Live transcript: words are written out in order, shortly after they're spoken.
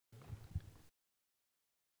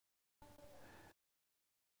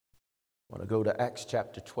I want to go to Acts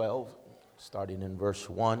chapter 12, starting in verse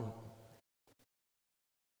 1.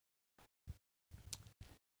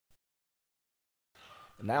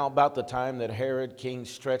 Now about the time that Herod king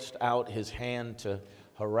stretched out his hand to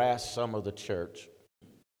harass some of the church,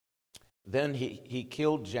 then he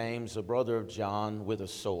killed James, the brother of John, with a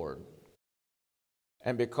sword.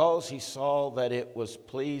 And because he saw that it was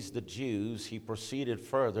pleased the Jews, he proceeded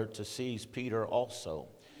further to seize Peter also.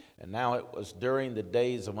 And now it was during the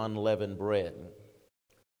days of unleavened bread.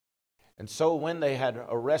 And so when they had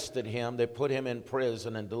arrested him, they put him in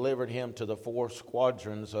prison and delivered him to the 4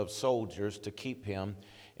 squadrons of soldiers to keep him,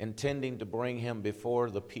 intending to bring him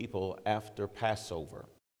before the people after Passover.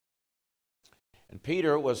 And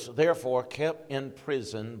Peter was therefore kept in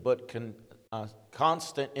prison, but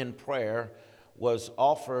constant in prayer was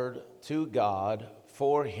offered to God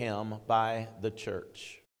for him by the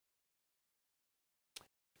church.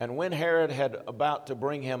 And when Herod had about to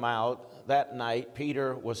bring him out that night,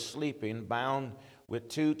 Peter was sleeping, bound with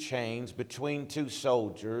 2 chains between 2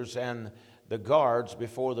 soldiers, and the guards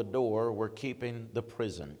before the door were keeping the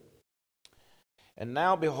prison. And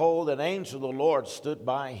now behold, an angel of the Lord stood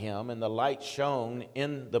by him, and the light shone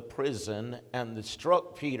in the prison, and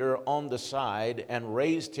struck Peter on the side and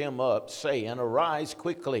raised him up, saying, "Arise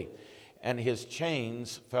quickly." And his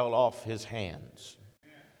chains fell off his hands.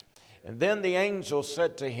 And then the angel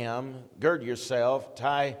said to him, "Gird yourself,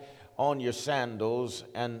 tie on your sandals."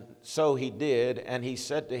 And so he did, and he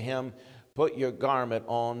said to him, "Put your garment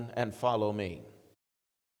on and follow me."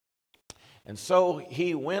 And so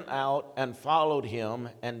he went out and followed him,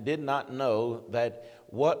 and did not know that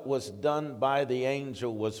what was done by the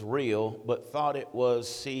angel was real, but thought it was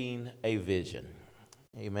seeing a vision.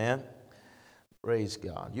 Amen. Praise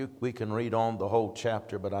God. We can read on the whole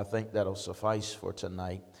chapter, but I think that'll suffice for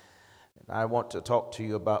tonight. I want to talk to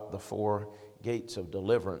you about the 4 gates of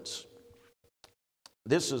deliverance.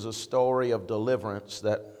 This is a story of deliverance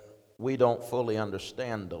that we don't fully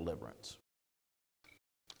understand deliverance.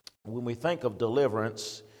 When we think of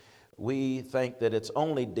deliverance, we think that it's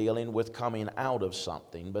only dealing with coming out of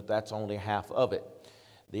something, but that's only half of it.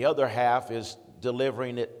 The other half is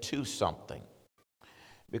delivering it to something.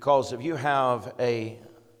 Because if you have a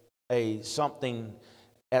something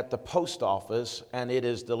at the post office, and it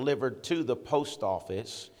is delivered to the post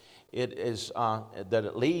office, it is that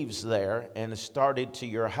it leaves there and is started to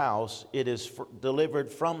your house. It is delivered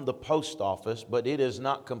from the post office, but it is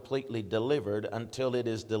not completely delivered until it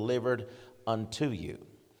is delivered unto you.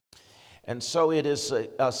 And so it is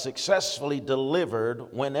successfully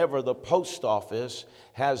delivered whenever the post office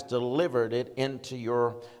has delivered it into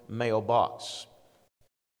your mailbox.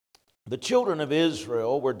 The children of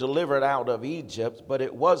Israel were delivered out of Egypt, but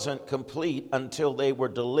it wasn't complete until they were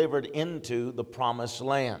delivered into the promised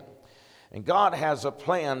land. And God has a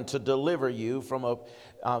plan to deliver you from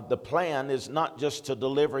the plan is not just to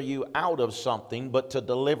deliver you out of something, but to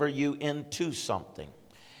deliver you into something.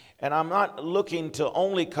 And I'm not looking to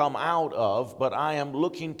only come out of, but I am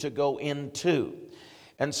looking to go into.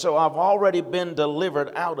 And so I've already been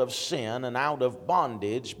delivered out of sin and out of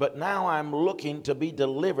bondage, but now I'm looking to be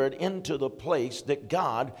delivered into the place that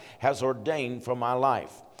God has ordained for my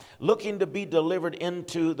life. Looking to be delivered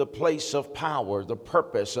into the place of power, the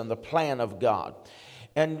purpose, and the plan of God.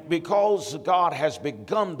 And because God has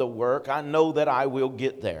begun the work, I know that I will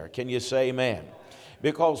get there. Can you say amen?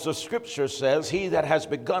 Because the scripture says, "He that has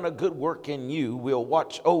begun a good work in you will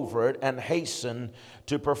watch over it and hasten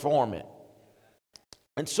to perform it."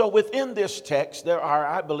 And so within this text,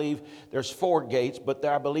 I believe there's 4 gates, but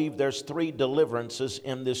I believe there's 3 deliverances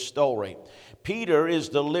in this story. Peter is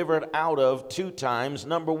delivered out of 2 times.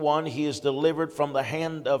 Number 1, he is delivered from the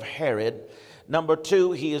hand of Herod. Number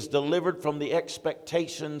 2, he is delivered from the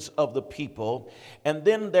expectations of the people. And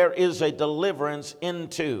then there is a deliverance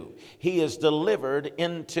he is delivered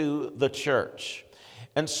into the church.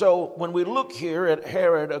 And so when we look here at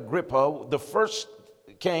Herod Agrippa, the first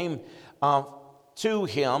came to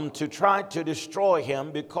him to try to destroy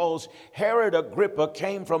him, because Herod Agrippa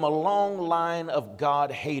came from a long line of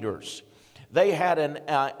God haters. They had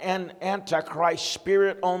an antichrist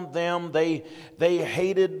spirit on them. They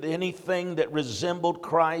hated anything that resembled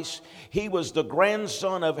Christ. He was the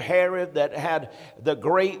grandson of Herod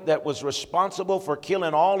that was responsible for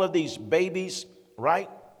killing all of these babies, right?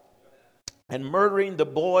 And murdering the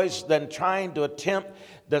boys, then trying to attempt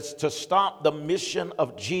to stop the mission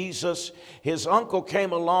of Jesus. His uncle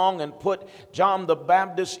came along and put John the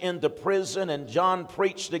Baptist into prison, and John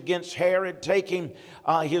preached against Herod, taking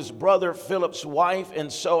his brother Philip's wife.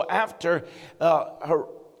 And so after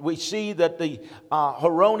we see that the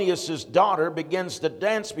Herodias' daughter begins to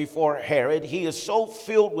dance before Herod. He is so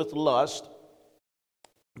filled with lust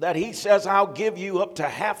that he says, I'll give you up to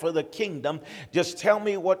half of the kingdom. Just tell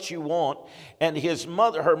me what you want. And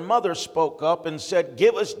her mother spoke up and said,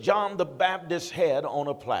 give us John the Baptist's head on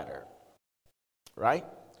a platter. Right?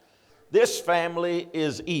 This family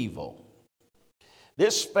is evil.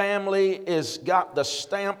 This family has got the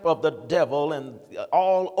stamp of the devil and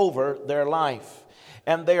all over their life.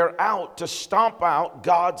 And they are out to stomp out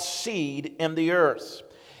God's seed in the earth.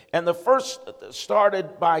 And the first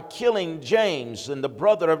started by killing James and the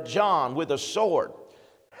brother of John with a sword.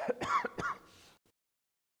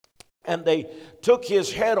 And they took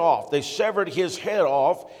his head off. They severed his head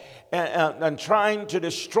off and trying to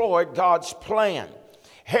destroy God's plan.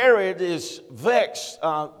 Herod is vexed,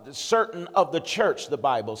 certain of the church, the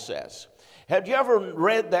Bible says. Have you ever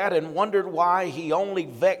read that and wondered why he only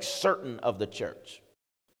vexed certain of the church?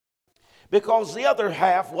 Because the other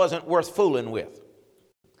half wasn't worth fooling with.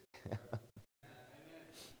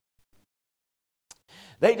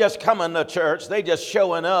 They just come in the church, they just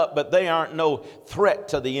showing up, but they aren't no threat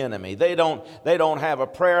to the enemy. They don't have a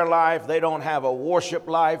prayer life, they don't have a worship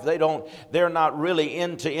life, they're not really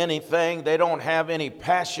into anything, they don't have any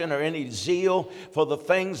passion or any zeal for the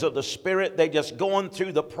things of the Spirit. They just going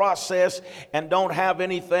through the process and don't have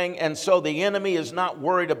anything, and so the enemy is not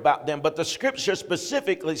worried about them. But the scripture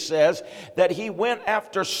specifically says that he went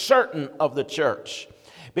after certain of the church.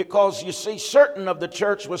 Because you see, certain of the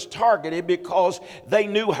church was targeted because they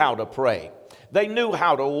knew how to pray. They knew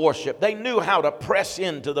how to worship. They knew how to press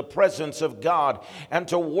into the presence of God and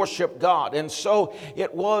to worship God. And so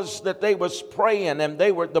it was that they was praying, and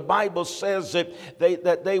the Bible says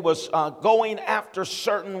that they was going after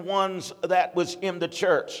certain ones that was in the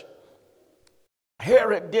church.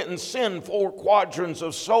 Herod didn't send 4 quadrants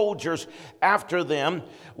of soldiers after them.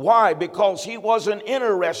 Why? Because he wasn't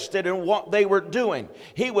interested in what they were doing.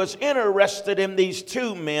 He was interested in these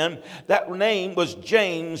 2 men. That name was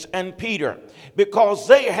James and Peter, because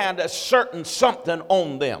they had a certain something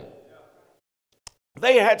on them.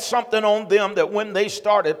 They had something on them that when they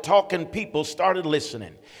started talking, people started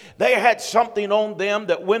listening. They had something on them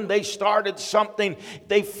that when they started something,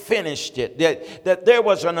 they finished it. That there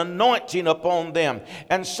was an anointing upon them.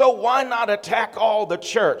 And so why not attack all the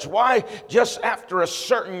church? Why just after a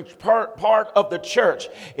certain part of the church?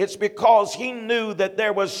 It's because he knew that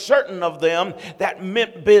there was certain of them that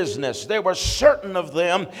meant business. There were certain of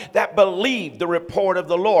them that believed the report of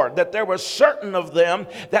the Lord. That there were certain of them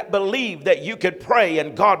that believed that you could pray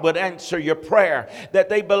and God would answer your prayer. That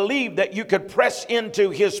they believed that you could press into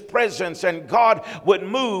his presence and God would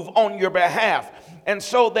move on your behalf. And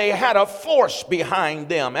so they had a force behind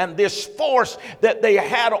them, and this force that they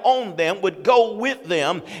had on them would go with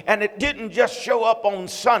them. And it didn't just show up on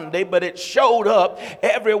Sunday, but it showed up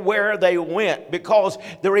everywhere they went. Because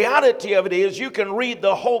the reality of it is, you can read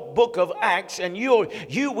the whole book of Acts and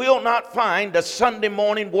you will not find a Sunday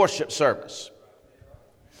morning worship service.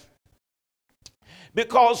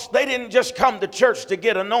 Because they didn't just come to church to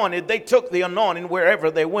get anointed. They took the anointing wherever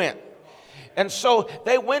they went. And so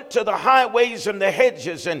they went to the highways and the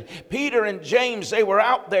hedges, and Peter and James, they were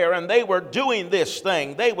out there and they were doing this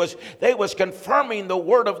thing. They was confirming the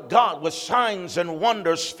word of God with signs and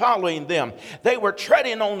wonders following them. They were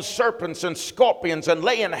treading on serpents and scorpions and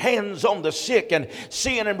laying hands on the sick and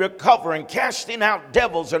seeing them recover and casting out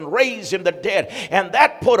devils and raising the dead. And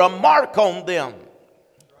that put a mark on them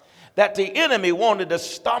that the enemy wanted to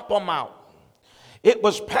stomp them out. It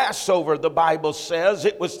was Passover, the Bible says.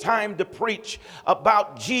 It was time to preach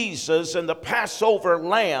about Jesus and the Passover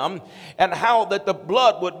lamb and how that the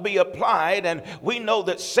blood would be applied. And we know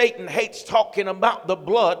that Satan hates talking about the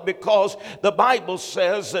blood, because the Bible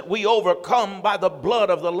says that we overcome by the blood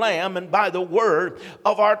of the lamb and by the word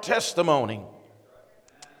of our testimony.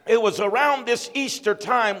 It was around this Easter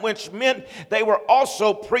time, which meant they were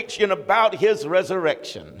also preaching about his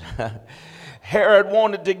resurrection. Herod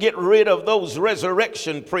wanted to get rid of those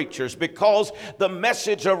resurrection preachers, because the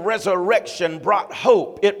message of resurrection brought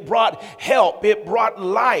hope. It brought help. It brought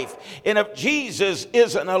life. And if Jesus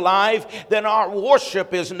isn't alive, then our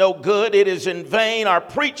worship is no good. It is in vain. Our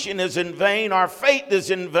preaching is in vain. Our faith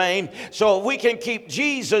is in vain. So if we can keep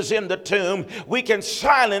Jesus in the tomb, we can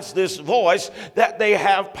silence this voice that they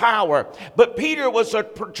have power. But Peter was a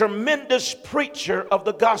tremendous preacher of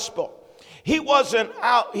the gospel. He wasn't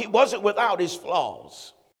without his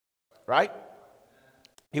flaws, right?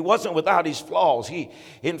 He wasn't without his flaws.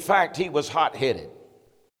 In fact, he was hot-headed.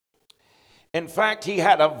 In fact, he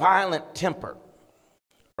had a violent temper,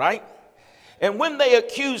 right? And when they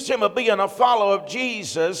accused him of being a follower of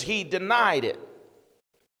Jesus, he denied it.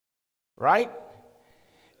 right?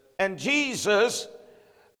 And Jesus,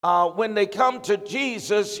 when they come to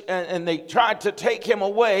Jesus and they try to take him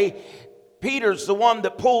away, Peter's the one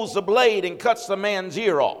that pulls the blade and cuts the man's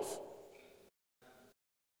ear off,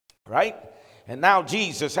 right? And now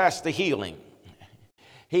Jesus has to heal him.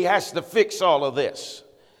 He has to fix all of this.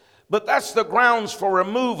 But that's the grounds for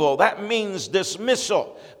removal. That means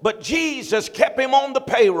dismissal. But Jesus kept him on the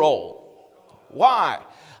payroll. Why?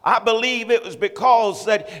 I believe it was because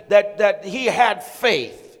that he had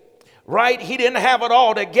faith, right? He didn't have it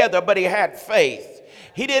all together, but he had faith.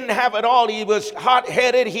 He didn't have it all. He was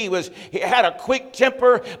hot-headed. He had a quick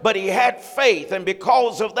temper, but he had faith. And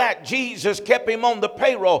because of that, Jesus kept him on the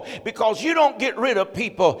payroll, because you don't get rid of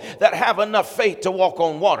people that have enough faith to walk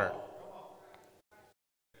on water.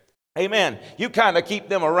 Amen. You kind of keep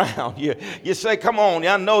them around. You say, come on,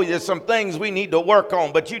 I know there's some things we need to work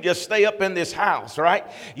on, but you just stay up in this house, right?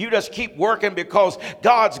 You just keep working, because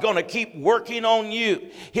God's going to keep working on you.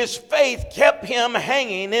 His faith kept him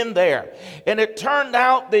hanging in there. And it turned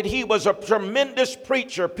out that he was a tremendous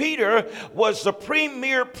preacher. Peter was the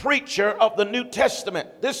premier preacher of the New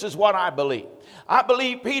Testament. This is what I believe. I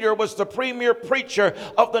believe Peter was the premier preacher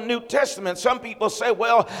of the New Testament. Some people say,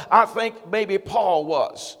 well, I think maybe Paul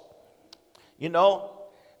was.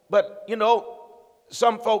 But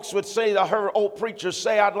some folks would say, I heard old preachers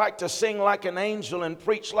say, I'd like to sing like an angel and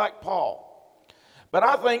preach like Paul. But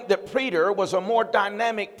I think that Peter was a more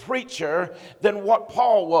dynamic preacher than what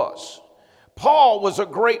Paul was. Paul was a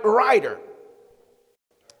great writer.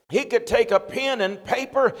 He could take a pen and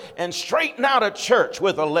paper and straighten out a church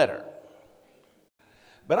with a letter.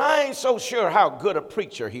 But I ain't so sure how good a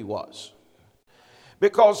preacher he was.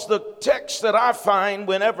 Because the text that I find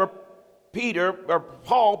whenever Peter or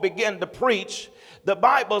Paul began to preach, the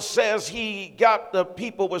Bible says the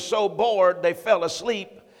people were so bored they fell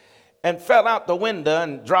asleep and fell out the window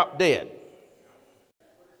and dropped dead.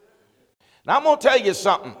 Now I'm going to tell you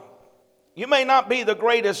something. You may not be the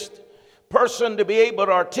greatest person to be able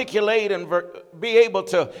to articulate and be able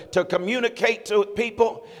to communicate to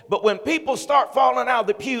people, but when people start falling out of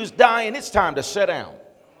the pews dying, it's time to sit down.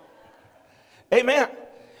 Amen.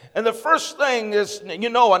 And the first thing is, a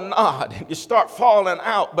nod. You start falling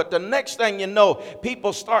out. But the next thing you know,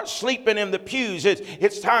 people start sleeping in the pews.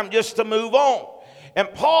 It's time just to move on.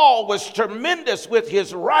 And Paul was tremendous with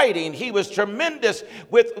his writing. He was tremendous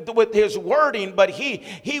with his wording. But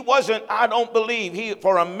he wasn't, I don't believe,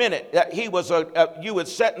 for a minute, that he was you would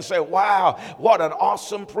sit and say, wow, what an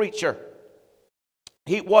awesome preacher.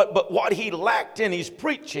 But what he lacked in his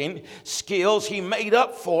preaching skills, he made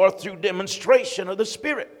up for through demonstration of the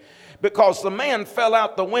Spirit. Because the man fell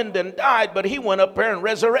out the window and died, but he went up there and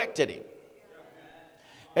resurrected him.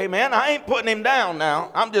 Amen. I ain't putting him down now.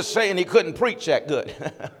 I'm just saying he couldn't preach that good.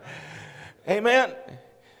 Amen.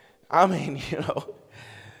 I mean,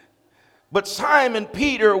 But Simon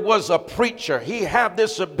Peter was a preacher. He had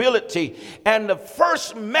this ability. And the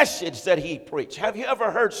first message that he preached. Have you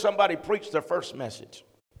ever heard somebody preach their first message?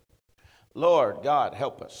 Lord God,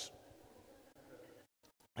 help us.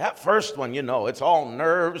 That first one, it's all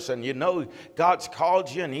nerves, and God's called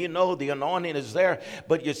you, and the anointing is there,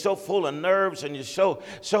 but you're so full of nerves, and you're so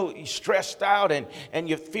stressed out, and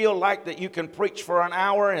you feel like that you can preach for an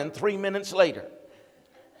hour, and 3 minutes later,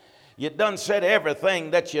 you done said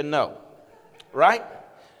everything that you know, right?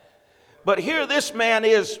 But here this man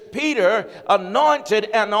is, Peter, anointed,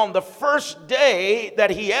 and on the first day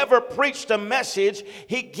that he ever preached a message,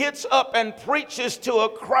 he gets up and preaches to a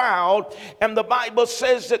crowd, and the Bible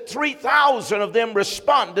says that 3,000 of them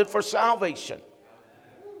responded for salvation.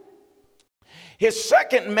 His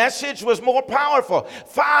second message was more powerful.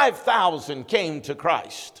 5,000 came to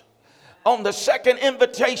Christ on the second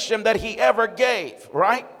invitation that he ever gave,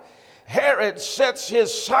 right? Herod sets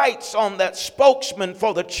his sights on that spokesman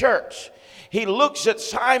for the church. He looks at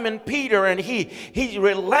Simon Peter and he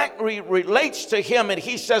relates to him, and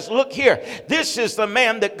he says, look here, this is the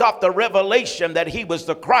man that got the revelation that he was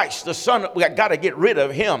the Christ, the Son. We got to get rid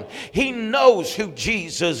of him. He knows who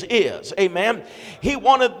Jesus is. Amen. He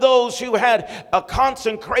wanted those who had a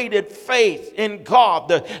consecrated faith in God,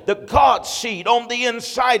 the God seed on the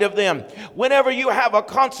inside of them. Whenever you have a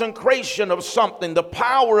consecration of something, the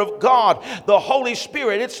power of God, the Holy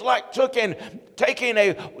Spirit, it's like taking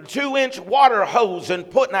a 2-inch water hose and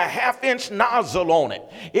putting a 1/2-inch nozzle on it.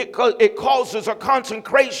 It causes a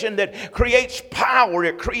consecration that creates power.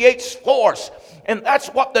 It creates force. And that's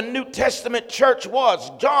what the New Testament church was.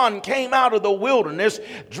 John came out of the wilderness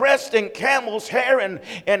dressed in camel's hair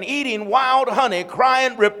and eating wild honey,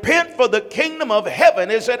 crying, repent, for the kingdom of heaven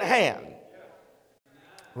is at hand.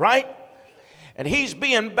 Right? And he's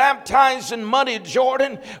being baptized in muddy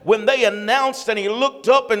Jordan when they announced, and he looked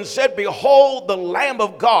up and said, "Behold, the Lamb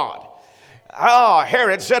of God."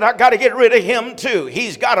 Herod said, "I got to get rid of him too.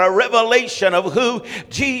 He's got a revelation of who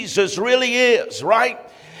Jesus really is," right?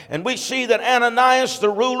 And we see that Ananias, the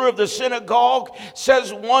ruler of the synagogue,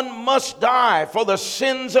 says one must die for the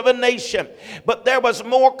sins of a nation. But there was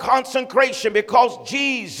more consecration, because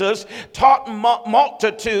Jesus taught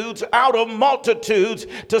multitudes out of multitudes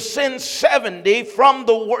to send 70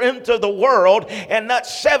 into the world. And that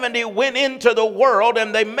 70 went into the world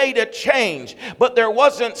and they made a change. But there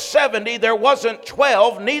wasn't 70, there wasn't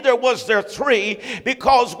 12, neither was there 3,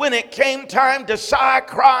 because when it came time to sigh,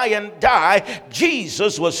 cry, and die,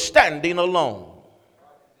 Jesus was standing alone.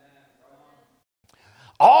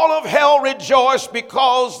 All of hell rejoiced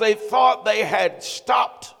because they thought they had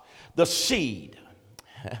stopped the seed.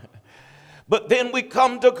 But then we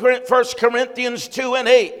come to 1 Corinthians 2 and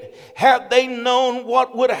 8. Had they known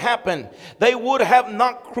what would happen, they would have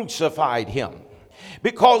not crucified him.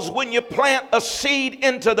 Because when you plant a seed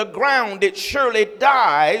into the ground, it surely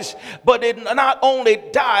dies, but it not only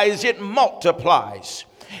dies, it multiplies.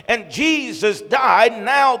 And Jesus died.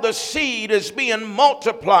 Now the seed is being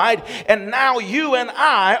multiplied, and now you and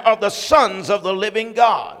I are the sons of the living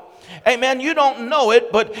God. Amen. You don't know it,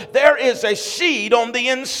 but there is a seed on the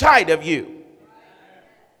inside of you.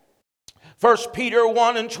 1 Peter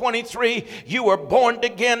 1 and 23, you were born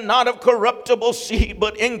again, not of corruptible seed,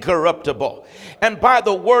 but incorruptible, and by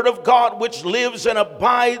the word of God which lives and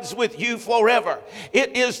abides with you forever.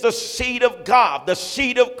 It is the seed of God, the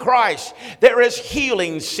seed of Christ. There is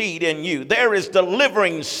healing seed in you. There is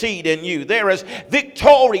delivering seed in you. There is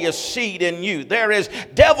victorious seed in you. There is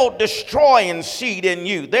devil destroying seed in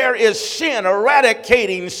you. There is sin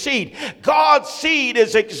eradicating seed. God's seed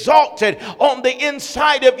is exalted on the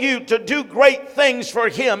inside of you to do great things for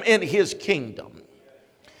him in his kingdom.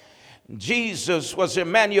 Jesus was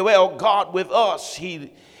Emmanuel, God with us. He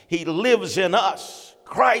lives in us.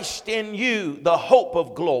 Christ in you, the hope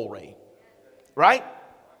of glory. Right?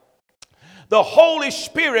 The Holy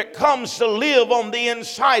Spirit comes to live on the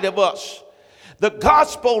inside of us. The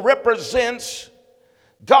gospel represents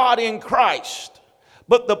God in Christ,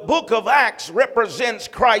 but the book of Acts represents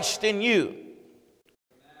Christ in you.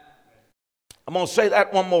 I'm going to say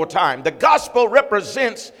that one more time. The gospel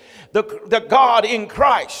represents the God in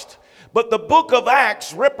Christ, but the book of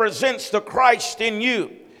Acts represents the Christ in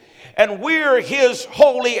you. And we're his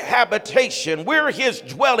holy habitation. We're his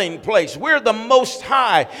dwelling place. We're the most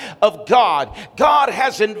high of God. God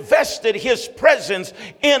has invested his presence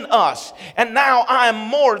in us. And now I'm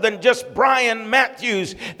more than just Brian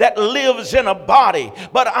Matthews that lives in a body,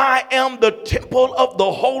 but I am the temple of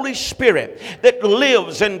the Holy Spirit that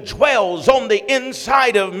lives and dwells on the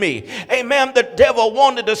inside of me. Amen. The devil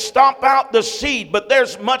wanted to stomp out the seed, but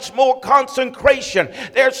there's much more consecration.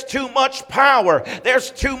 There's too much power.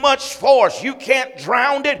 There's too much force. You can't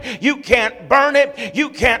drown it. You can't burn it. You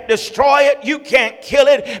can't destroy it. You can't kill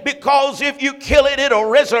it, because if you kill it, it'll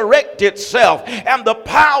resurrect itself, and the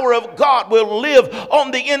power of God will live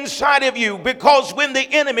on the inside of you. Because when the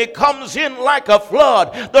enemy comes in like a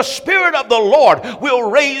flood, the Spirit of the Lord will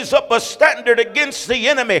raise up a standard against the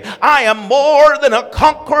enemy. I am more than a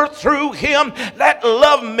conqueror through him that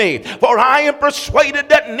loved me. For I am persuaded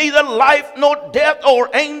that neither life nor death or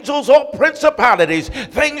angels or principalities,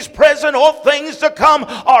 things present or things to come,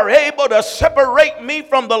 are able to separate me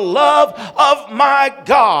from the love of my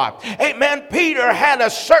God. Amen. Peter had a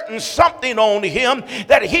certain something on him,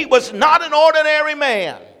 that he was not an ordinary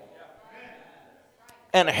man.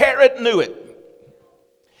 And Herod knew it.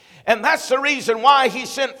 And that's the reason why he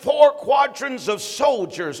sent 4 quadrants of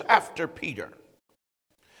soldiers after Peter.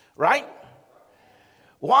 Right?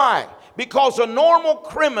 Why? Because a normal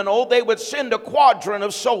criminal, they would send a quadrant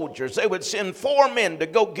of soldiers. They would send 4 men to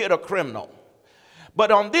go get a criminal.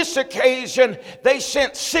 But on this occasion, they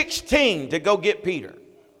sent 16 to go get Peter.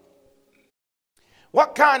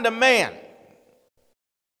 What kind of man?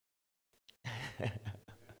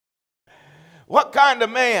 What kind of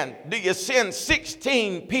man do you send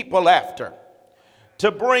 16 people after to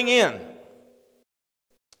bring in?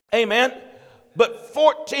 Amen. But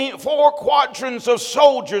 4 quadrants of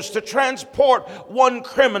soldiers to transport 1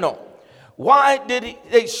 criminal. Why did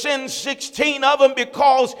they send 16 of them?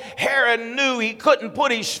 Because Herod knew he couldn't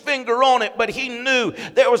put his finger on it, but he knew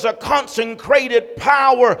there was a consecrated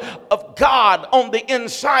power of God on the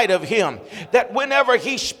inside of him, that whenever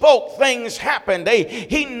he spoke, things happened.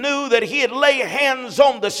 He knew that he'd lay hands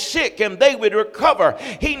on the sick and they would recover.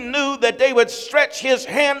 He knew that they would stretch his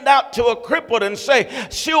hand out to a crippled and say,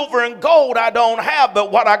 silver and gold I don't have,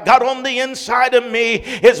 but what I got on the inside of me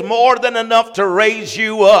is more than enough to raise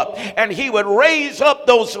you up. And he would raise up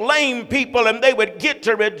those lame people and they would get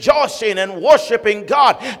to rejoicing and worshiping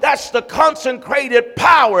God. That's the consecrated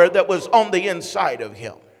power that was on the inside of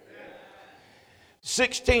him.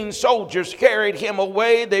 16 soldiers carried him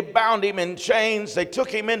away. They bound him in chains. They took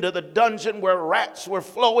him into the dungeon where rats were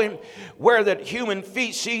flowing, where that human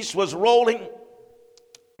feces was rolling,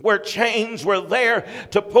 where chains were there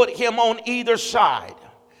to put him on either side.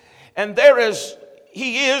 And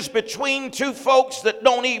he is between two folks that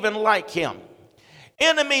don't even like him.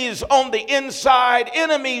 Enemies on the inside,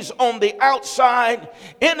 enemies on the outside,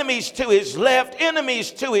 enemies to his left, enemies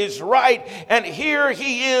to his right. And here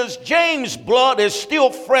he is. James' blood is still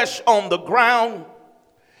fresh on the ground.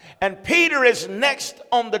 And Peter is next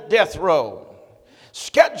on the death row,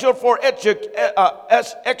 scheduled for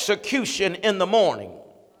execution in the morning.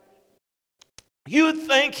 You'd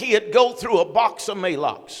think he'd go through a box of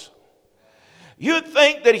Maalox. You'd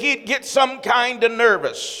think that he'd get some kind of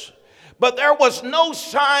nervous. But there was no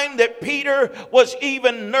sign that Peter was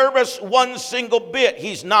even nervous one single bit.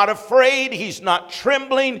 He's not afraid. He's not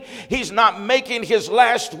trembling. He's not making his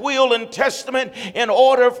last will and testament in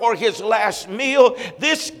order for his last meal.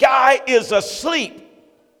 This guy is asleep.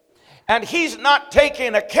 And he's not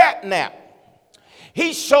taking a cat nap.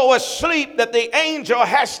 He's so asleep that the angel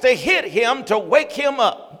has to hit him to wake him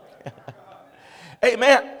up.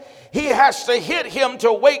 Amen. He has to hit him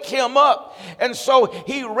to wake him up. And so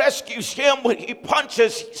he rescues him when he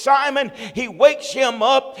punches Simon. He wakes him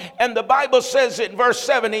up. And the Bible says in verse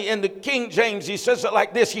 70 in the King James, he says it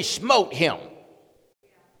like this: he smote him.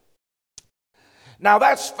 Now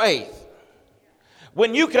that's faith.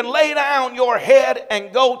 When you can lay down your head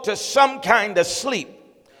and go to some kind of sleep,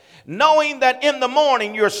 knowing that in the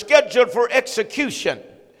morning you're scheduled for execution.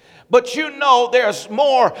 But you know there's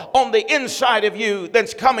more on the inside of you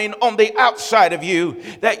that's coming on the outside of you,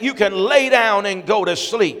 that you can lay down and go to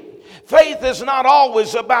sleep. Faith is not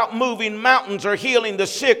always about moving mountains or healing the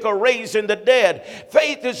sick or raising the dead.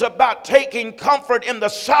 Faith is about taking comfort in the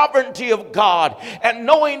sovereignty of God and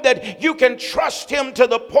knowing that you can trust Him to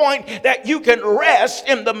the point that you can rest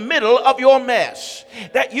in the middle of your mess.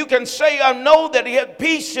 That you can say, I know that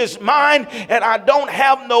peace is mine and I don't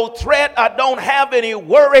have no threat. I don't have any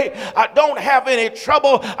worry. I don't have any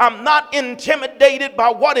trouble. I'm not intimidated by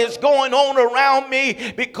what is going on around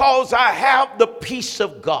me because I have the peace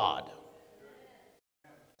of God.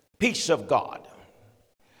 Peace of God.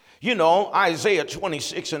 You know, Isaiah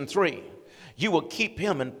 26:3. You will keep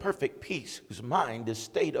him in perfect peace whose mind is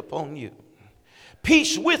stayed upon you.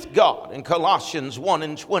 Peace with God in Colossians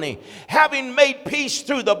 1:20. Having made peace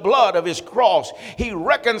through the blood of his cross, he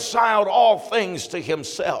reconciled all things to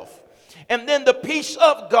himself. And then the peace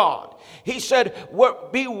of God. He said,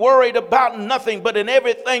 be worried about nothing, but in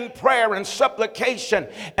everything prayer and supplication,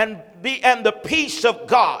 and the peace of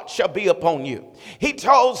God shall be upon you. He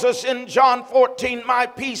tells us in John 14, my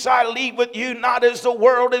peace I leave with you, not as the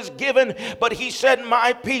world is given, but he said,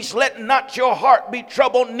 my peace, let not your heart be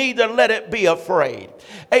troubled, neither let it be afraid.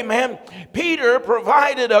 Amen. Peter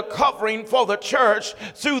provided a covering for the church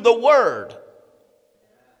through the word.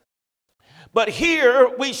 But here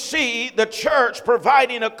we see the church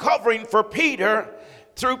providing a covering for Peter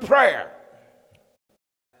through prayer.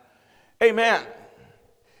 Amen.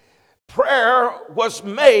 Prayer was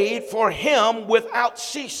made for him without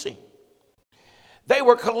ceasing. They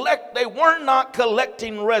were not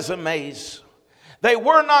collecting resumes. They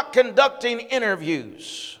were not conducting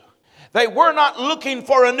interviews. They were not looking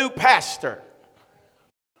for a new pastor.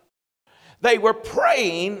 They were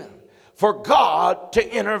praying for God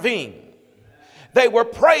to intervene. They were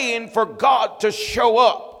praying for God to show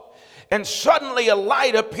up. And suddenly a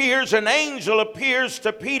light appears, an angel appears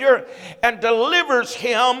to Peter and delivers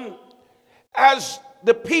him as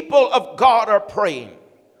the people of God are praying.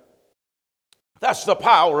 That's the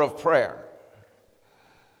power of prayer.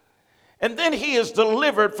 And then he is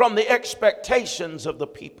delivered from the expectations of the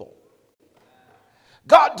people.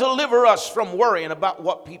 God deliver us from worrying about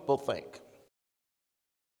what people think.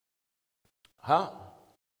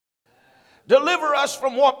 Deliver us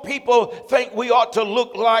from what people think we ought to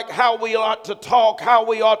look like, how we ought to talk, how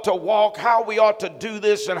we ought to walk, how we ought to do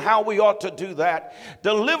this and how we ought to do that.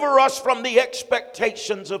 Deliver us from the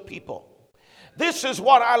expectations of people. This is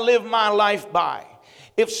what I live my life by.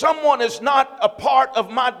 If someone is not a part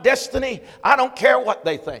of my destiny, I don't care what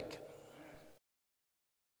they think.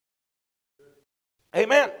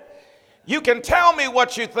 Amen. You can tell me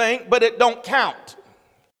what you think, but it don't count.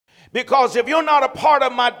 Because if you're not a part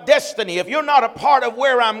of my destiny, if you're not a part of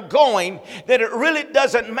where I'm going, then it really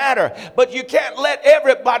doesn't matter. But you can't let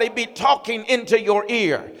everybody be talking into your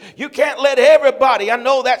ear. You can't let everybody, I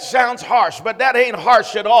know that sounds harsh, but that ain't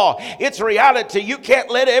harsh at all. It's reality. You can't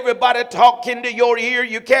let everybody talk into your ear.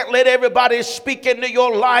 You can't let everybody speak into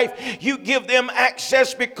your life. You give them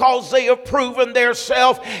access because they have proven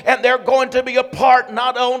themselves, and they're going to be a part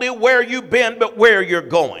not only where you've been, but where you're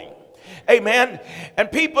going. Amen. And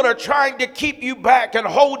people are trying to keep you back and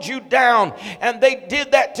hold you down. And they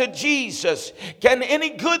did that to Jesus. Can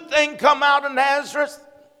any good thing come out of Nazareth?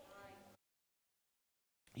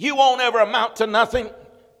 You won't ever amount to nothing.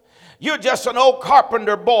 You're just an old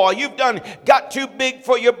carpenter boy. You've got too big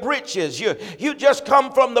for your britches. You just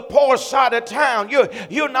come from the poor side of town.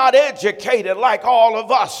 You're not educated like all of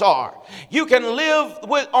us are. You can live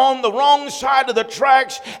on the wrong side of the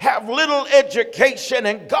tracks, have little education,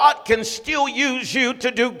 and God can still use you to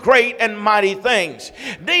do great and mighty things.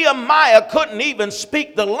 Nehemiah couldn't even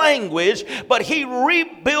speak the language, but he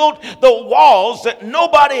rebuilt the walls that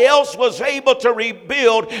nobody else was able to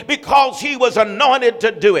rebuild because he was anointed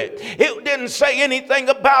to do it. It didn't say anything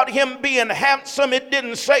about him being handsome. It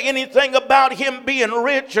didn't say anything about him being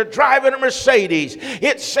rich or driving a Mercedes.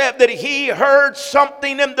 It said that he heard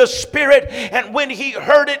something in the Spirit, and when he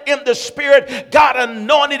heard it in the Spirit, God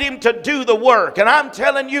anointed him to do the work. And I'm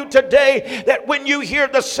telling you today that when you hear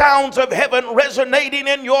the sounds of heaven resonating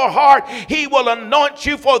in your heart, he will anoint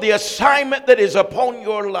you for the assignment that is upon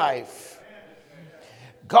your life.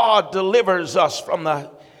 God delivers us from the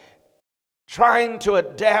trying to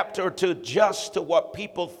adapt or to adjust to what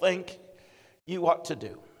people think you ought to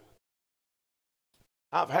do.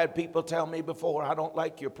 I've had people tell me before, I don't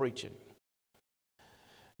like your preaching.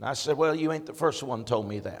 And I said, well, you ain't the first one told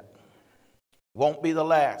me that. Won't be the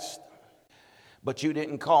last. But you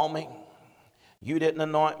didn't call me. You didn't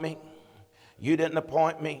anoint me. You didn't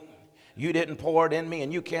appoint me. You didn't pour it in me,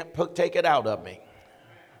 and you can't take it out of me.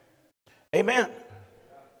 Amen.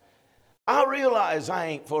 I realize I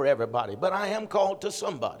ain't for everybody, but I am called to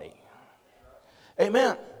somebody.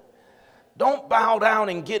 Amen. Don't bow down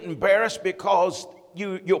and get embarrassed because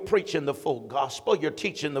you're preaching the full gospel. You're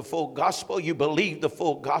teaching the full gospel. You believe the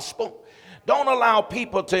full gospel. Don't allow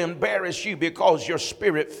people to embarrass you because you're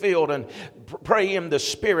spirit filled and pray in the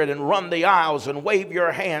Spirit and run the aisles and wave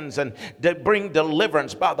your hands and bring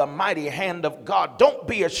deliverance by the mighty hand of God. Don't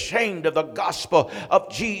be ashamed of the gospel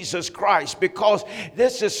of Jesus Christ, because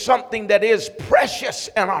this is something that is precious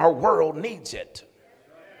and our world needs it.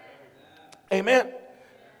 Amen.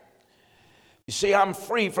 You see, I'm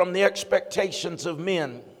free from the expectations of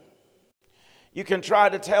men. You can try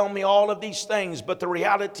to tell me all of these things, but the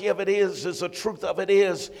reality of it is the truth of it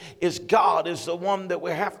is God is the one that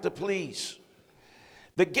we have to please.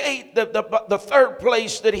 The gate, the third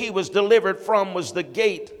place that he was delivered from was the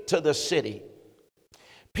gate to the city.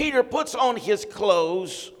 Peter puts on his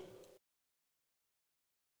clothes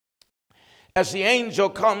as the angel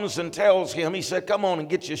comes and tells him. He said, come on and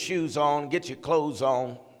get your shoes on, get your clothes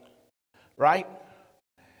on, right?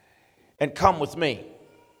 And come with me.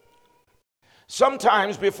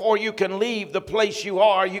 Sometimes before you can leave the place you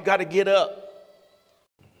are, you got to get up,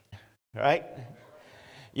 right?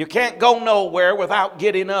 You can't go nowhere without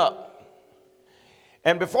getting up.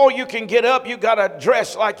 And before you can get up, you got to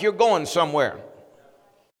dress like you're going somewhere,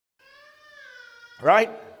 right?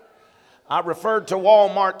 I referred to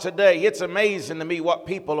Walmart today. It's amazing to me what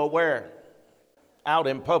people are wearing out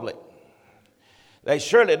in public. They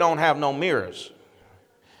surely don't have no mirrors.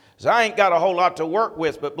 So I ain't got a whole lot to work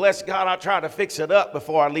with, but bless God, I try to fix it up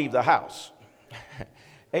before I leave the house.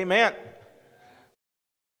 Amen.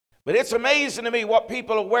 But it's amazing to me what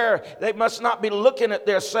people are wearing. They must not be looking at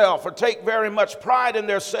themselves or take very much pride in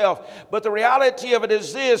themselves. But the reality of it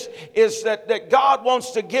is this, is that God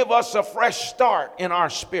wants to give us a fresh start in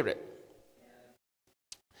our spirit.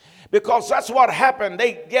 Because that's what happened.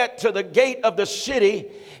 They get to the gate of the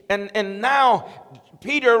city, and now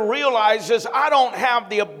Peter realizes, I don't have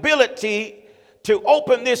the ability to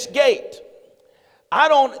open this gate.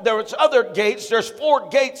 There's other gates. There's 4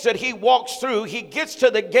 gates that he walks through. He gets to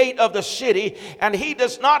the gate of the city, and he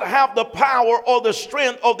does not have the power or the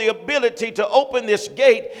strength or the ability to open this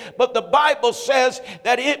gate. But the Bible says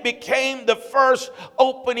that it became the first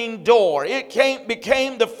opening door. It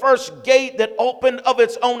became the first gate that opened of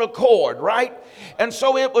its own accord, right? And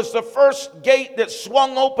so it was the first gate that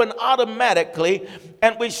swung open automatically.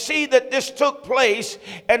 And we see that this took place.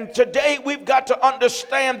 And today we've got to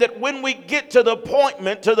understand that when we get to the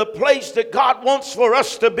appointment, to the place that God wants for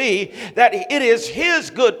us to be, that it is His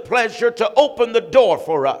good pleasure to open the door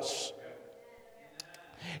for us.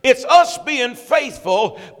 It's us being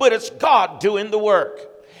faithful, but it's God doing the work.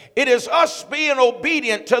 It is us being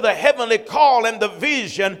obedient to the heavenly call and the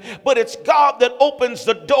vision, but it's God that opens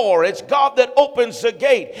the door. It's God that opens the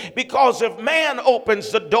gate. Because if man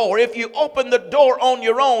opens the door, if you open the door on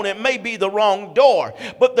your own, it may be the wrong door.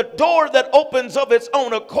 But the door that opens of its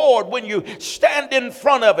own accord, when you stand in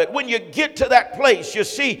front of it, when you get to that place, you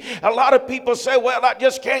see, a lot of people say, well, I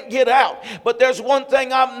just can't get out. But there's one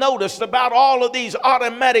thing I've noticed about all of these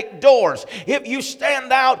automatic doors. If you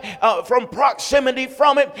stand out from proximity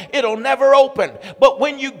from it, it'll never open. But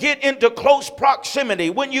when you get into close proximity,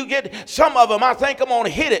 when you get some of them, I think I'm going to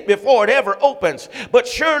hit it before it ever opens. But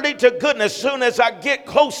surely to goodness, soon as I get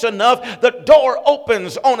close enough, the door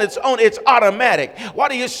opens on its own. It's automatic. What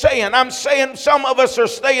are you saying? I'm saying some of us are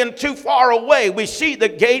staying too far away. We see the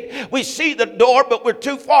gate, we see the door, but we're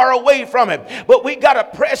too far away from it. But we got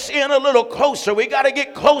to press in a little closer. We got to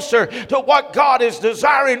get closer to what God is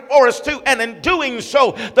desiring for us to. And in doing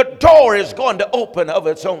so, the door is going to open of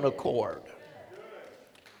its own accord.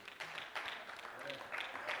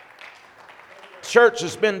 Church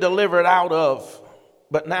has been delivered out of,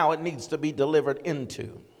 but now it needs to be delivered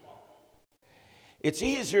into. It's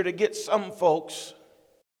easier to get some folks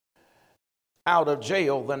out of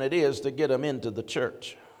jail than it is to get them into the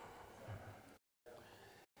church.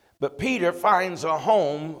 But Peter finds a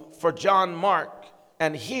home for John Mark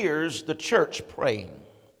and hears the church praying.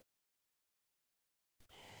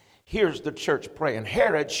 Here's the church praying.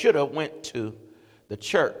 Herod should have went to the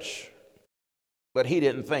church, but he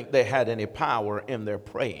didn't think they had any power in their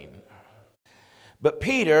praying. But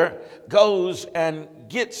Peter goes and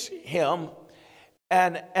gets him,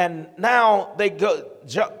 and now they go.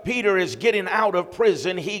 Peter is getting out of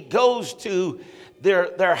prison. He goes to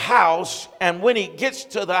their house, and when he gets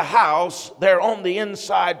to the house, they're on the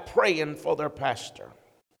inside praying for their pastor.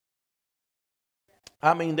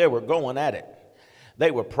 I mean, they were going at it. They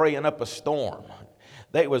were praying up a storm.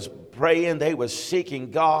 They was praying. They was seeking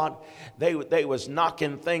God. They was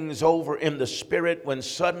knocking things over in the spirit when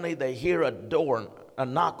suddenly they hear a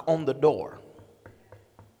knock on the door.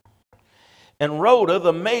 And Rhoda,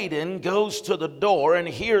 the maiden, goes to the door and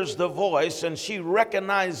hears the voice, and she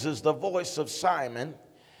recognizes the voice of Simon.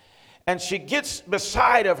 And she gets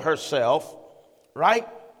beside of herself, right?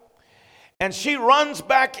 And she runs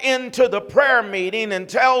back into the prayer meeting and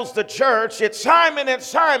tells the church, it's Simon,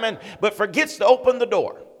 but forgets to open the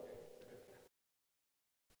door.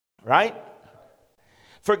 Right?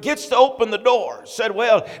 Forgets to open the door. Said,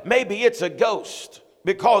 well, maybe it's a ghost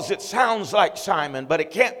because it sounds like Simon, but it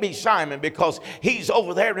can't be Simon because he's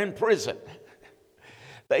over there in prison.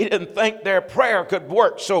 They didn't think their prayer could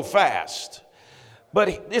work so fast.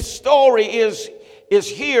 But this story is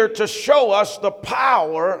here to show us the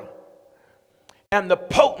power and the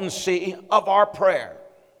potency of our prayer.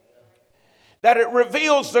 That it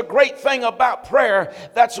reveals the great thing about prayer.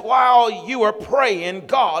 That's while you are praying,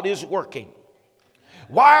 God is working.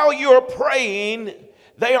 While you're praying,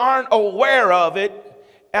 they aren't aware of it.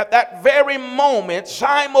 At that very moment,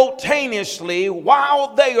 simultaneously,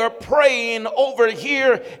 while they are praying over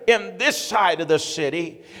here in this side of the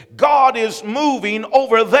city, God is moving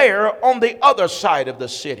over there on the other side of the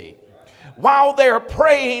city. While they're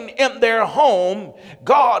praying in their home,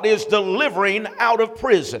 God is delivering out of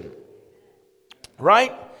prison.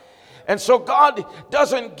 Right? And so God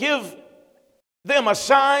doesn't give them a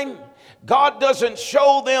sign. God doesn't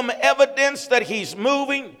show them evidence that He's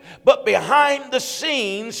moving, but behind the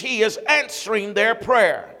scenes, He is answering their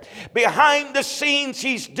prayer. Behind the scenes,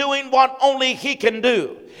 He's doing what only He can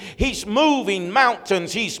do. He's moving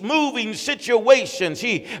mountains. He's moving situations.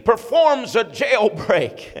 He performs a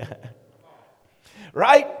jailbreak.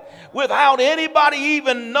 Right? Without anybody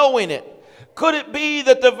even knowing it. Could it be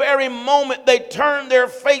that the very moment they turned their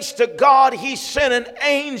face to God, He sent an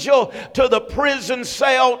angel to the prison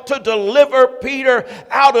cell to deliver Peter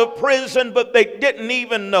out of prison, but they didn't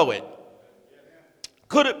even know it?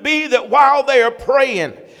 Could it be that while they are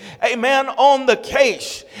praying amen, on the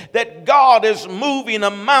case that God is moving a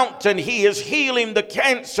mountain. He is healing the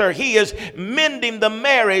cancer. He is mending the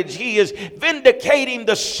marriage. He is vindicating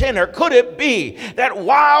the sinner. Could it be that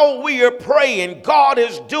while we are praying, God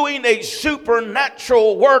is doing a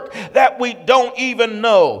supernatural work that we don't even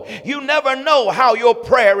know? You never know how your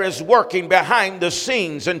prayer is working behind the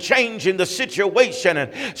scenes and changing the situation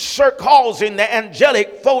and causing the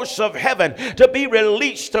angelic force of heaven to be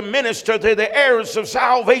released to minister to the heirs of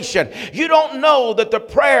salvation. You don't know that the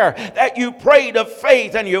prayer that you prayed of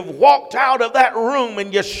faith, and you've walked out of that room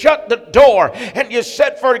and you shut the door and you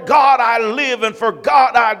said, for God I live and for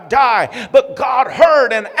God I die. But God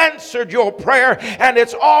heard and answered your prayer, and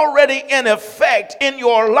it's already in effect in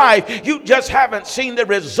your life. You just haven't seen the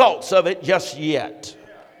results of it just yet.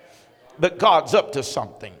 But God's up to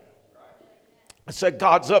something. I said,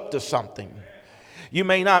 God's up to something. You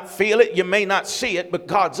may not feel it, you may not see it, but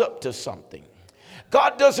God's up to something.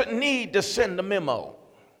 God doesn't need to send a memo.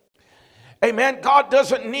 Amen. God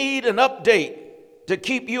doesn't need an update to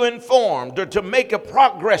keep you informed or to make a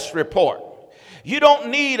progress report. You don't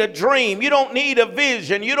need a dream. You don't need a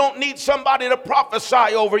vision. You don't need somebody to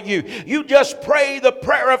prophesy over you. You just pray the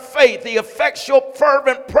prayer of faith, the effectual,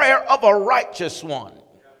 fervent prayer of a righteous one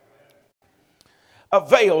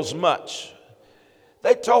avails much.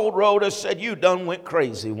 They told Rhoda, said, you done went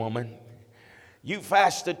crazy, woman. You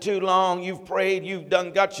fasted too long. You've prayed. You've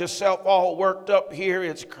done got yourself all worked up here.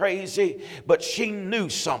 It's crazy. But she knew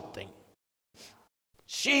something.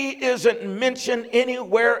 She isn't mentioned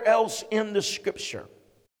anywhere else in the scripture.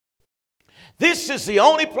 This is the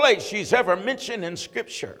only place she's ever mentioned in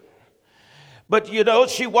scripture. But you know,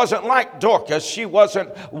 she wasn't like Dorcas. She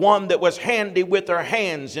wasn't one that was handy with her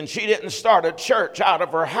hands, and she didn't start a church out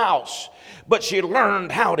of her house. But she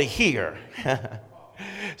learned how to hear.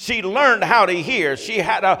 She learned how to hear. She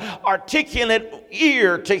had an articulate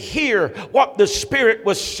ear to hear what the Spirit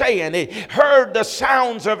was saying. He heard the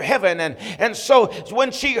sounds of heaven. And so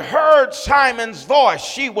when she heard Simon's voice,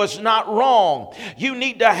 she was not wrong. You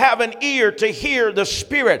need to have an ear to hear the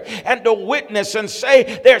Spirit and to witness and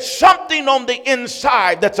say, there's something on the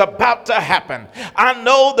inside that's about to happen. I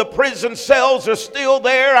know the prison cells are still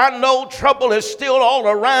there. I know trouble is still all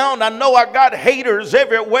around. I know I got haters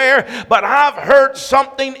everywhere. But I've heard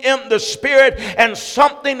something in the Spirit, and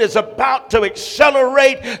something is about to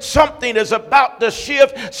accelerate. Something is about to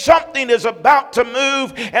shift. Something is about to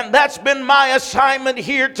move. And that's been my assignment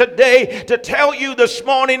here today, to tell you this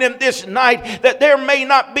morning and this night that there may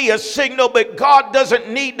not be a signal, but God doesn't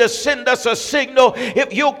need to send us a signal.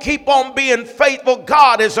 If you'll keep on being faithful,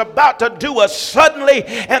 God is about to do us suddenly,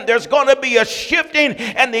 and there's going to be a shifting,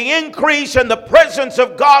 and the increase and the presence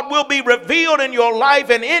of God will be revealed in your life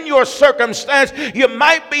and in your circumstance. You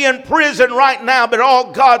might be in prison right now, but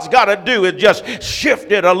all God's got to do is just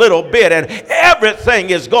shift it a little bit, and everything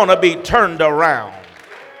is going to be turned around.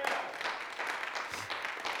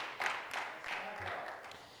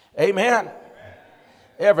 Amen.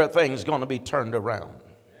 Everything's going to be turned around.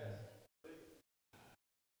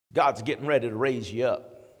 God's getting ready to raise you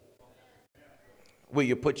up. Will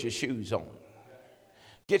you put your shoes on?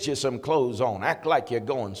 Get you some clothes on. Act like you're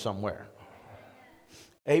going somewhere.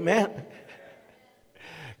 Amen.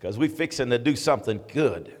 Because we're fixing to do something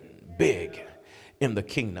good, big in the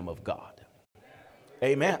kingdom of God.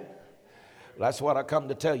 Amen. That's what I come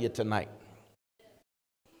to tell you tonight.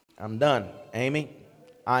 I'm done, Amy.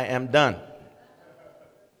 I am done.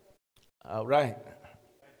 All right.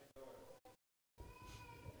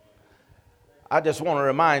 I just want to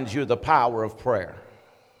remind you of the power of prayer.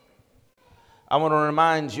 I want to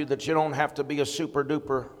remind you that you don't have to be a super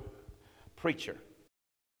duper preacher.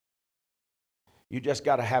 You just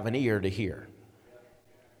got to have an ear to hear.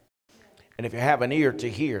 And if you have an ear to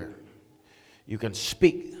hear, you can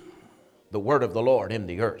speak the word of the Lord in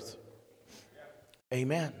the earth.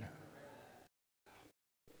 Amen.